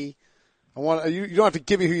 -3. You don't have to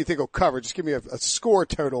give me who you think will cover. Just give me a score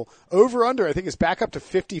total. Over under, I think, is back up to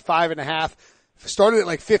 55.5. Started at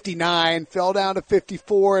like 59, fell down to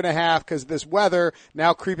 54.5 because of this weather.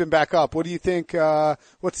 Now creeping back up. What do you think?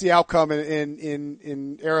 What's the outcome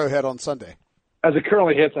in Arrowhead on Sunday? As it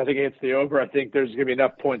currently hits, I think it hits the over. I think there's going to be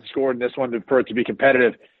enough points scored in this one for it to be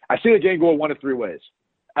competitive. I see the game going one of three ways.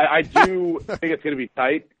 I do think it's going to be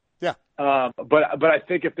tight. Yeah. But I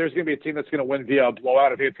think if there's going to be a team that's going to win via a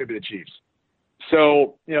blowout, I think it's going to be the Chiefs.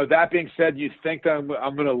 So, that being said, you think that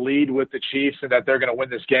I'm going to lead with the Chiefs and that they're going to win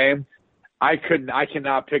this game. I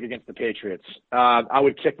cannot pick against the Patriots. I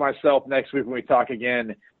would kick myself next week when we talk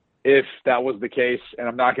again if that was the case, and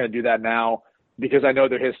I'm not going to do that now because I know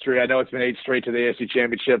their history. I know it's been 8 straight to the AFC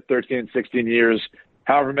Championship, 13 and 16 years,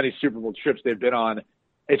 however many Super Bowl trips they've been on.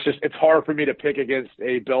 It's hard for me to pick against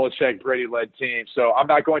a Belichick, Brady-led team, so I'm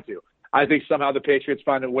not going to. I think somehow the Patriots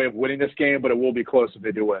find a way of winning this game, but it will be close if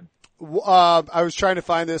they do win. I was trying to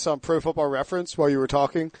find this on Pro Football Reference while you were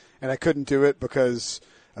talking, and I couldn't do it because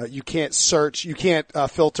you can't search, you can't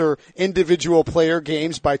filter individual player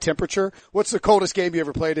games by temperature. What's the coldest game you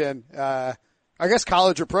ever played in? I guess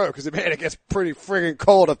college or pro, because it gets pretty friggin'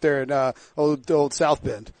 cold up there in old South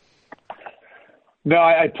Bend. No,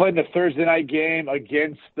 I played in the Thursday night game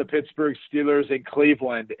against the Pittsburgh Steelers in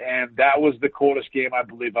Cleveland, and that was the coldest game I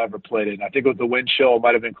believe I ever played in. I think with the wind chill, it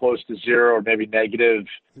might have been close to 0 or maybe negative.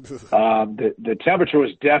 The temperature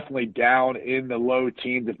was definitely down in the low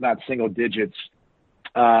teens, if not single digits.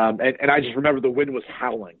 And I just remember the wind was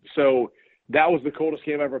howling. So that was the coldest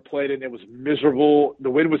game I ever played in. It was miserable. The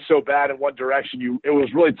wind was so bad in one direction. It was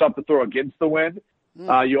really tough to throw against the wind.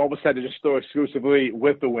 You almost had to just throw exclusively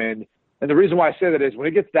with the wind. And the reason why I say that is when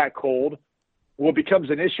it gets that cold, what becomes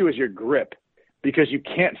an issue is your grip, because you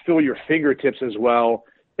can't feel your fingertips as well.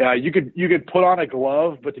 You could put on a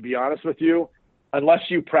glove, but to be honest with you, unless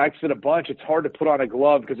you practice it a bunch, it's hard to put on a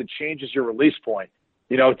glove because it changes your release point.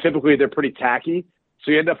 Typically they're pretty tacky. So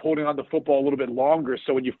you end up holding on the football a little bit longer.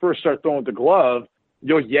 So when you first start throwing the glove,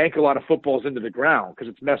 you'll yank a lot of footballs into the ground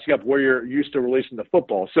because it's messing up where you're used to releasing the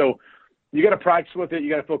football. So you got to practice with it. You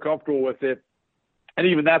got to feel comfortable with it. And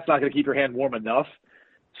even that's not going to keep your hand warm enough.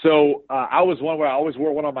 So I was one where I always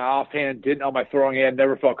wore one on my offhand, didn't on my throwing hand,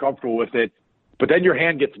 never felt comfortable with it. But then your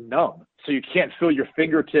hand gets numb. So you can't feel your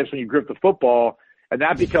fingertips when you grip the football. And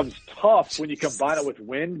that becomes tough when you combine it with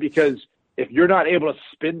wind, because if you're not able to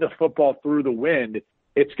spin the football through the wind,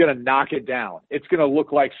 it's going to knock it down. It's going to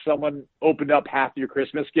look like someone opened up half of your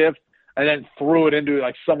Christmas gift and then threw it into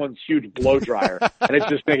like someone's huge blow dryer. And it's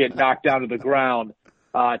just going to get knocked down to the ground,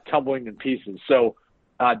 tumbling in pieces. So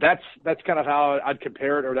that's kind of how I'd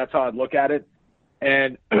compare it, or that's how I'd look at it.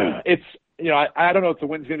 And it's, I don't know if the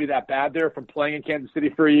wind's going to be that bad there from playing in Kansas City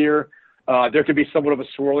for a year. There could be somewhat of a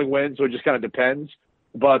swirling wind, so it just kind of depends.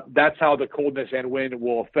 But that's how the coldness and wind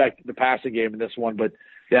will affect the passing game in this one. But,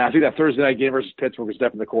 yeah, I think that Thursday night game versus Pittsburgh is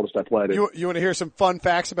definitely the coldest I played in. You want to hear some fun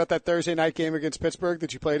facts about that Thursday night game against Pittsburgh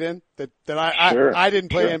that you played in? That I didn't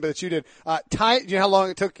play in, but that you did. Do you know how long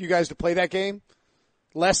it took you guys to play that game?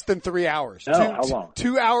 Less than 3 hours. No, how long?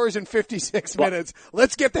 2 hours and 56 minutes.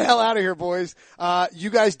 Let's get the hell out of here, boys. You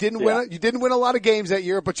guys didn't win. You didn't win a lot of games that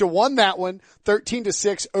year, but you won that one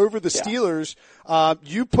 13-6 over the Steelers.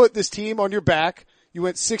 You put this team on your back. You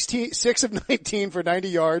went 6 of 19 for 90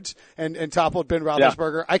 yards and toppled Ben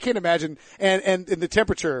Roethlisberger. Yeah. I can't imagine. And in the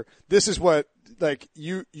temperature, this is what, like,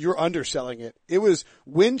 you're underselling it. It was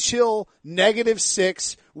wind chill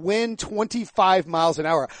 -6, wind 25 miles an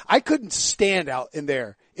hour. I couldn't stand out in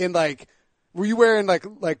there in were you wearing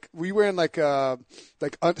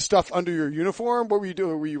stuff under your uniform? What were you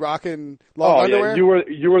doing? Were you rocking long underwear? Yeah.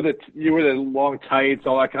 You were the long tights,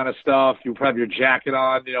 all that kind of stuff. You would have your jacket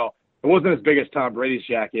on, It wasn't as big as Tom Brady's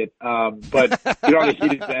jacket, but you're on a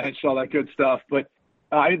heated bench, all that good stuff. But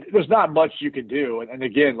there's not much you can do. And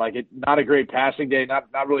again, not a great passing day,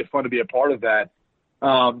 not really fun to be a part of that.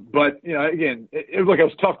 But, again, it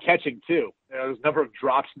was tough catching too. There was a number of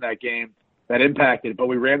drops in that game that impacted, but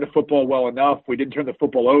we ran the football well enough. We didn't turn the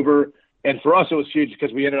football over. And for us, it was huge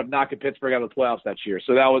because we ended up knocking Pittsburgh out of the playoffs that year.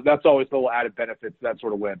 So that's always the little added benefit to that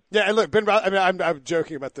sort of win. Yeah, and look, I'm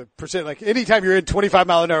joking about the percent. Like, anytime you're in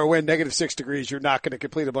 25-mile-an-hour wind, -6 degrees, you're not going to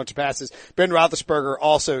complete a bunch of passes. Ben Roethlisberger,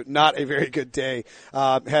 also not a very good day,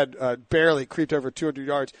 had barely creeped over 200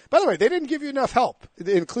 yards. By the way, they didn't give you enough help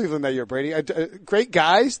in Cleveland that year, Brady. Great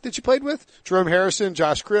guys that you played with: Jerome Harrison,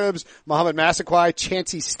 Josh Cribbs, Muhammad Massaquoi,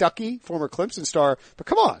 Chancey Stuckey, former Clemson star. But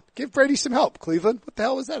come on, give Brady some help, Cleveland. What the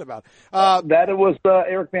hell was that about? That it was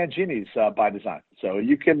Eric Mangini's by design. So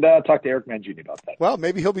you can talk to Eric Mangini about that. Well,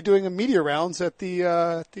 maybe he'll be doing a media rounds at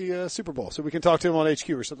the Super Bowl, so we can talk to him on HQ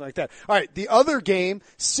or something like that. All right, the other game,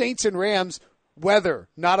 Saints and Rams. Weather,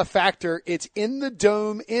 not a factor. It's in the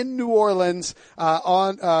Dome in New Orleans.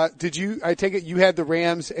 I take it you had the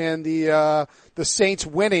Rams and the Saints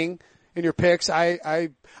winning in your picks. I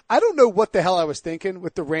don't know what the hell I was thinking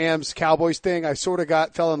with the Rams Cowboys thing. I sort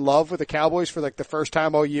of fell in love with the Cowboys for the first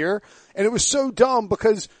time all year. And it was so dumb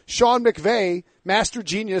because Sean McVay, master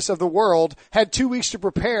genius of the world, had 2 weeks to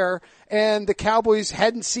prepare, and the Cowboys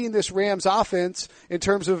hadn't seen this Rams offense in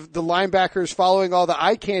terms of the linebackers following all the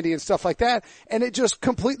eye candy and stuff like that. And it just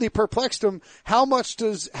completely perplexed them. How much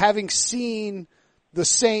does having seen the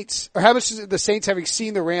Saints having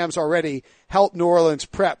seen the Rams already help New Orleans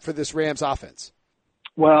prep for this Rams offense?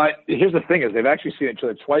 Well, here's the thing: is they've actually seen each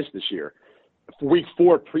other twice this year. Week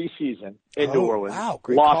 4 preseason in New Orleans,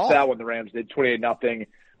 great lost call. that one. The Rams did 28-0,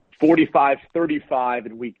 45-35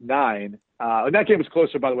 in Week 9. And that game was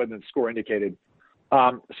closer, by the way, than the score indicated.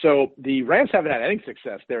 So the Rams haven't had any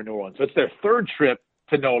success there in New Orleans. So it's their third trip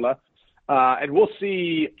to NOLA, and we'll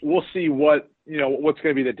see what's going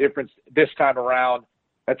to be the difference this time around.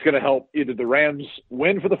 That's going to help either the Rams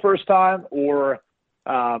win for the first time or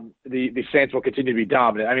the Saints will continue to be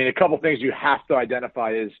dominant. I mean, a couple things you have to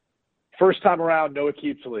identify is first time around, no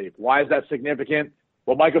Aqib Talib. Why is that significant?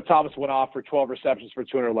 Well, Michael Thomas went off for 12 receptions for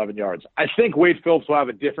 211 yards. I think Wade Phillips will have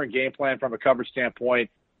a different game plan from a coverage standpoint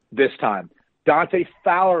this time. Dante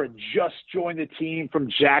Fowler just joined the team from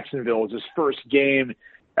Jacksonville. It's his first game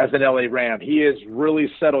as an LA Ram. He is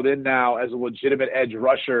really settled in now as a legitimate edge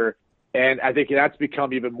rusher, and I think that's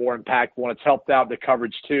become even more impactful, and it's helped out the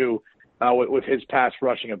coverage too. with his pass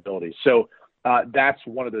rushing ability. So that's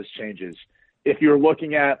one of those changes. If you're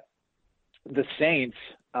looking at the Saints,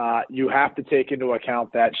 you have to take into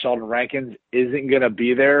account that Sheldon Rankins isn't going to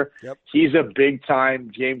be there. Yep. He's a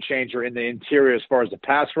big-time game changer in the interior as far as the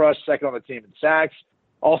pass rush, second on the team in sacks,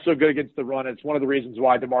 also good against the run. It's one of the reasons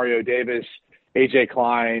why Demario Davis, A.J.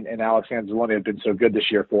 Klein, and Alex Anzalone have been so good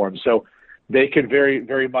this year for him. So they could very,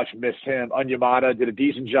 very much miss him. Onyemata did a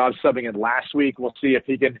decent job subbing in last week. We'll see if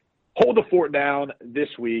he can hold the fort down this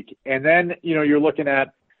week. And then, you're looking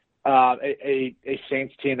at a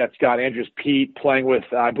Saints team that's got Andrews Pete playing with,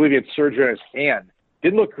 I believe he had surgery on his hand.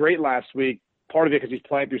 Didn't look great last week, part of it because he's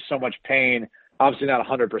playing through so much pain, obviously not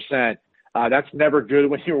 100%. That's never good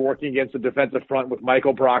when you're working against the defensive front with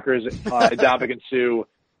Michael Brockers, Ndamukong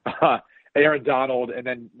Suh, Aaron Donald, and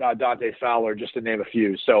then Dante Fowler, just to name a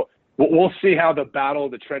few. So we'll see how the battle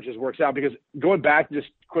of the trenches works out, because going back, just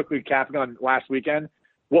quickly capping on last weekend,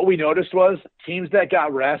 what we noticed was teams that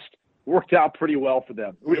got rest worked out pretty well for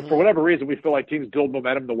them. For whatever reason, we feel like teams build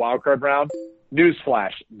momentum in the wild card round.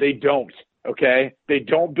 Newsflash, they don't, okay? They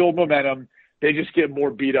don't build momentum. They just get more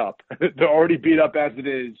beat up. They're already beat up as it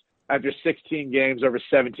is after 16 games over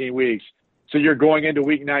 17 weeks. So you're going into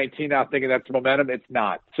week 19 now thinking that's momentum. It's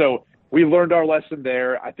not. So we learned our lesson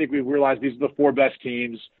there. I think we realized these are the 4 best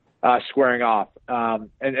teams squaring off.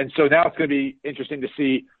 And so now it's going to be interesting to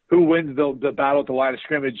see who wins the battle at the line of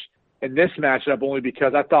scrimmage in this matchup, only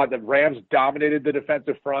because I thought the Rams dominated the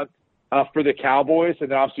defensive front for the Cowboys, and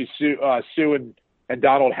then obviously Suh and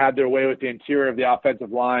Donald had their way with the interior of the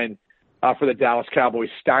offensive line for the Dallas Cowboys,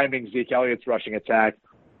 stymieing Zeke Elliott's rushing attack.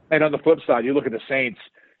 And on the flip side, you look at the Saints,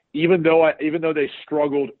 even though they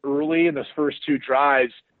struggled early in those first 2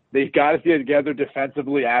 drives, they got it together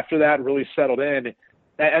defensively after that, really settled in,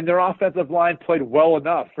 and their offensive line played well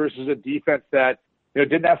enough versus a defense that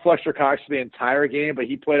didn't have Fletcher Cox for the entire game, but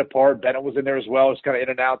he played a part. Bennett was in there as well. It's kind of in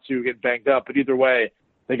and out too, getting banged up. But either way,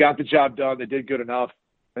 they got the job done. They did good enough,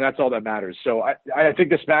 and that's all that matters. So I think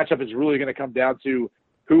this matchup is really going to come down to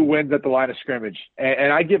who wins at the line of scrimmage.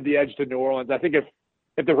 And I give the edge to New Orleans. I think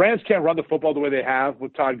if the Rams can't run the football the way they have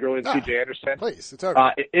with Todd Gurley and C.J. Anderson, please, it's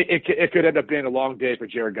over. It could end up being a long day for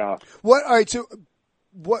Jared Goff. All right, so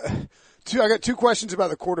what? I got 2 questions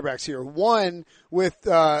about the quarterbacks here. One with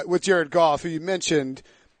Jared Goff, who you mentioned.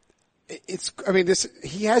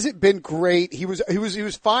 He hasn't been great. He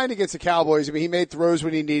was fine against the Cowboys. I mean, he made throws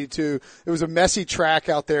when he needed to. It was a messy track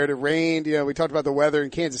out there. It rained. We talked about the weather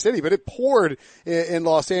in Kansas City, but it poured in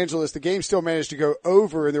Los Angeles. The game still managed to go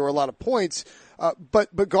over, and there were a lot of points.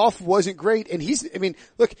 But Goff wasn't great, and he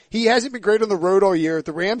hasn't been great on the road all year.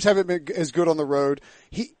 The Rams haven't been as good on the road.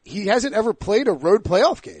 He hasn't ever played a road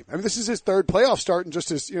playoff game. I mean, this is his 3rd playoff start in just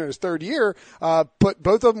his 3rd year. But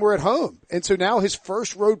both of them were at home. And so now his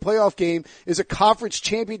first road playoff game is a conference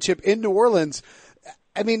championship in New Orleans.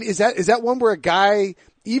 I mean, is that one where a guy,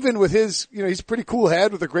 even with his, he's a pretty cool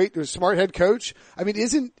head with a smart head coach. I mean,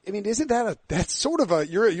 isn't that that's sort of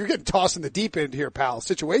you're getting tossed in the deep end here, pal,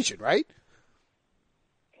 situation, right?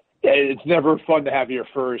 Yeah, it's never fun to have your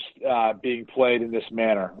first being played in this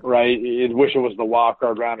manner, right? You'd wish it was the wild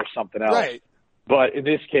card round or something else. Right. But in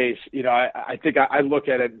this case, I think I look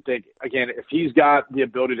at it and think, again, if he's got the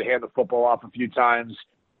ability to hand the football off a few times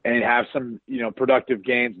and have some, productive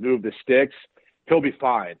games, move the sticks, he'll be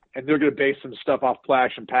fine. And they're going to base some stuff off play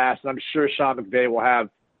action pass. And I'm sure Sean McVay will have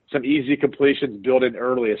some easy completions built in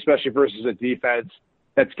early, especially versus a defense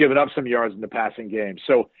that's given up some yards in the passing game.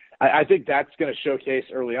 So I think that's going to showcase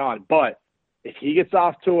early on. But if he gets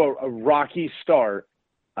off to a rocky start,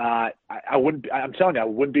 I'm telling you, I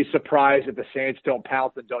wouldn't be surprised if the Saints don't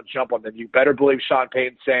pounce and don't jump on them. You better believe Sean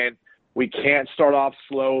Payton saying, we can't start off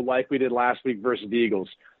slow like we did last week versus the Eagles.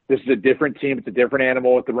 This is a different team. It's a different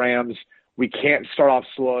animal with the Rams. We can't start off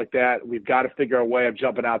slow like that. We've got to figure a way of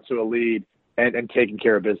jumping out to a lead and taking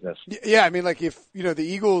care of business. Yeah, I mean, like if, the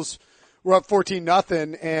Eagles were up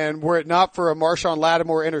 14-0, and were it not for a Marshawn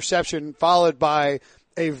Lattimore interception followed by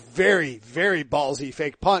a very, very ballsy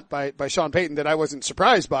fake punt by Sean Payton that I wasn't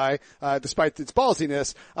surprised by, despite its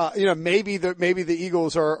ballsiness, maybe the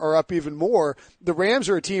Eagles are up even more. The Rams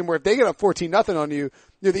are a team where if they get up 14-0 on you,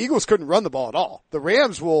 the Eagles couldn't run the ball at all. The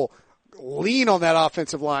Rams will lean on that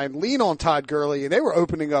offensive line, lean on Todd Gurley, and they were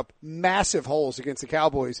opening up massive holes against the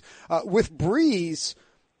Cowboys. With Breeze,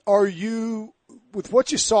 are you, with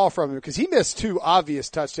what you saw from him, because he missed 2 obvious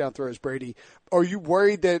touchdown throws, Brady, are you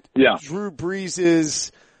worried that Drew Brees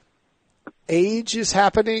is age is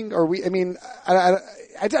happening? Or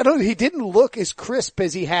I don't. He didn't look as crisp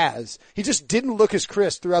as he has. He just didn't look as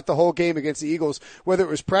crisp throughout the whole game against the Eagles, whether it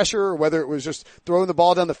was pressure or whether it was just throwing the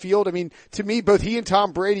ball down the field. I mean, to me, both he and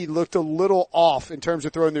Tom Brady looked a little off in terms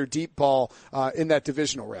of throwing their deep ball in that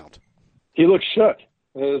divisional round. He looked shook.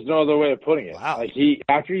 There's no other way of putting it. Wow. Like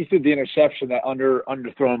after he threw the interception, that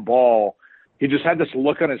underthrown ball, he just had this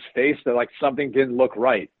look on his face that like something didn't look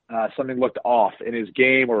right. Something looked off in his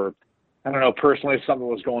game, or I don't know, personally something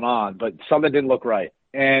was going on, but something didn't look right.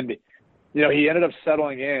 And, he ended up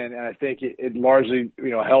settling in, and I think it largely,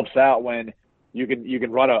 helps out when you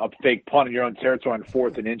can run a fake punt in your own territory on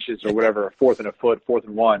 4th and inches or whatever, 4th and a foot, 4th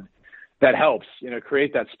and 1. That helps,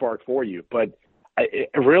 create that spark for you. But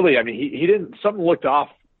he didn't, something looked off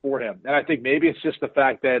for him. And I think maybe it's just the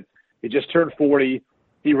fact that he just turned 40.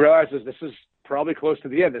 He realizes this is probably close to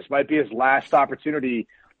the end. This might be his last opportunity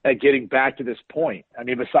at getting back to this point. I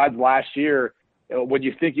mean, besides last year, when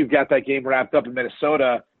you think you've got that game wrapped up in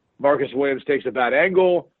Minnesota, Marcus Williams takes a bad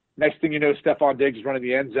angle. Next thing you know, Stephon Diggs is running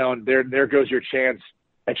the end zone. There goes your chance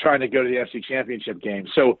at trying to go to the NFC Championship game.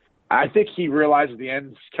 So I think he realizes the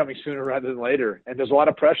end's coming sooner rather than later, and there's a lot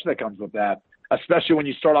of pressure that comes with that, especially when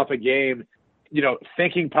you start off a game,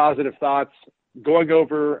 thinking positive thoughts, going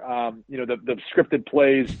over, the scripted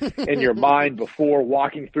plays in your mind before,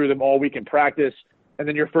 walking through them all week in practice, and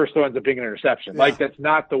then your first throw ends up being an interception. Yeah. Like, that's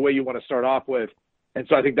not the way you want to start off with. And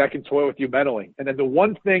so I think that can toy with you mentally. And then the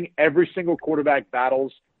one thing every single quarterback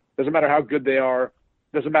battles, doesn't matter how good they are,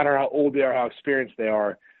 doesn't matter how old they are, how experienced they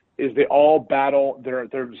are, is they all battle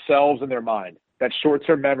themselves and their mind. That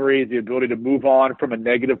short-term memory, the ability to move on from a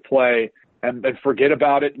negative play and forget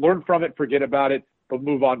about it, learn from it, forget about it, but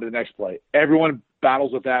move on to the next play. Everyone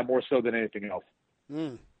battles with that more so than anything else.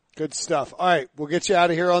 Good stuff. All right, we'll get you out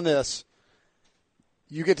of here on this.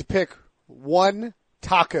 You get to pick one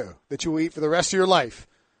taco that you will eat for the rest of your life.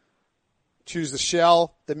 Choose the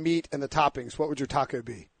shell, the meat, and the toppings. What would your taco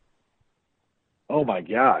be? Oh my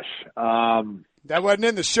gosh. That wasn't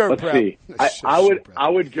in the show let's prep. See. I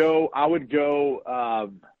would go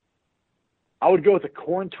with a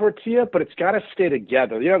corn tortilla, but it's got to stay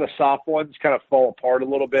together. The soft ones kind of fall apart a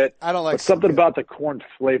little bit. I don't like something about the corn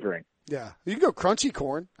flavoring. Yeah, you can go crunchy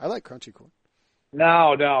corn. I like crunchy corn.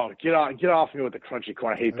 No, get off me with the crunchy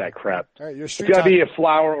corn. I hate that crap. All right, it's got to be a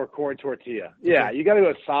flour or corn tortilla. Yeah, okay. You got to go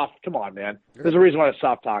with soft. Come on, man. There's a reason why it's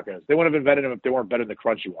soft tacos. They wouldn't have invented them if they weren't better than the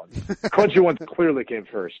crunchy ones. Crunchy ones clearly came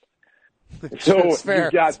first. So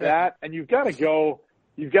you've got that, and you've got to go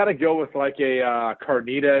with like a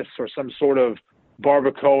carnitas or some sort of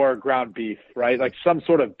barbacoa or ground beef, right? Like some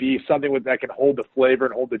sort of beef, something that can hold the flavor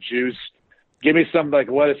and hold the juice. Give me some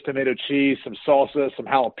like lettuce, tomato, cheese, some salsa, some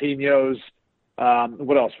jalapenos.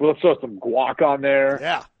 What else? Well, let's throw some guac on there.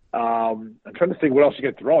 Yeah. I'm trying to think what else you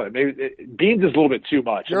can throw in. Maybe beans is a little bit too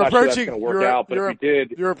much. I'm not sure that's going to work out, but if we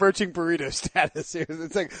did. You're approaching burrito status here.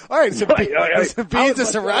 It's like, all right, some beans and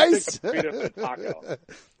some rice. You go.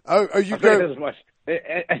 As much.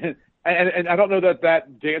 And I don't know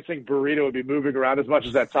that dancing burrito would be moving around as much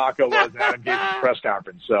as that taco was in Adam Gase's press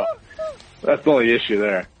conference. So that's the only issue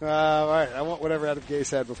there. All right. I want whatever Adam Gase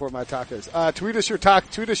had before my tacos. Tweet us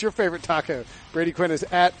your favorite taco. Brady Quinn is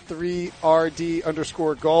at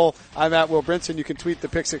 3RD_goal. I'm at Will Brinson. You can tweet the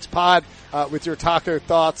Pick Six Pod with your taco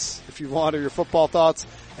thoughts if you want, or your football thoughts.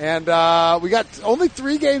 And we got only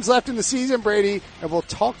 3 games left in the season, Brady, and we'll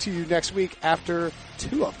talk to you next week after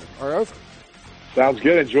 2 of them are over. Sounds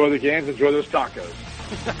good. Enjoy the games. Enjoy those tacos.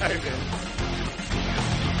 All right, man.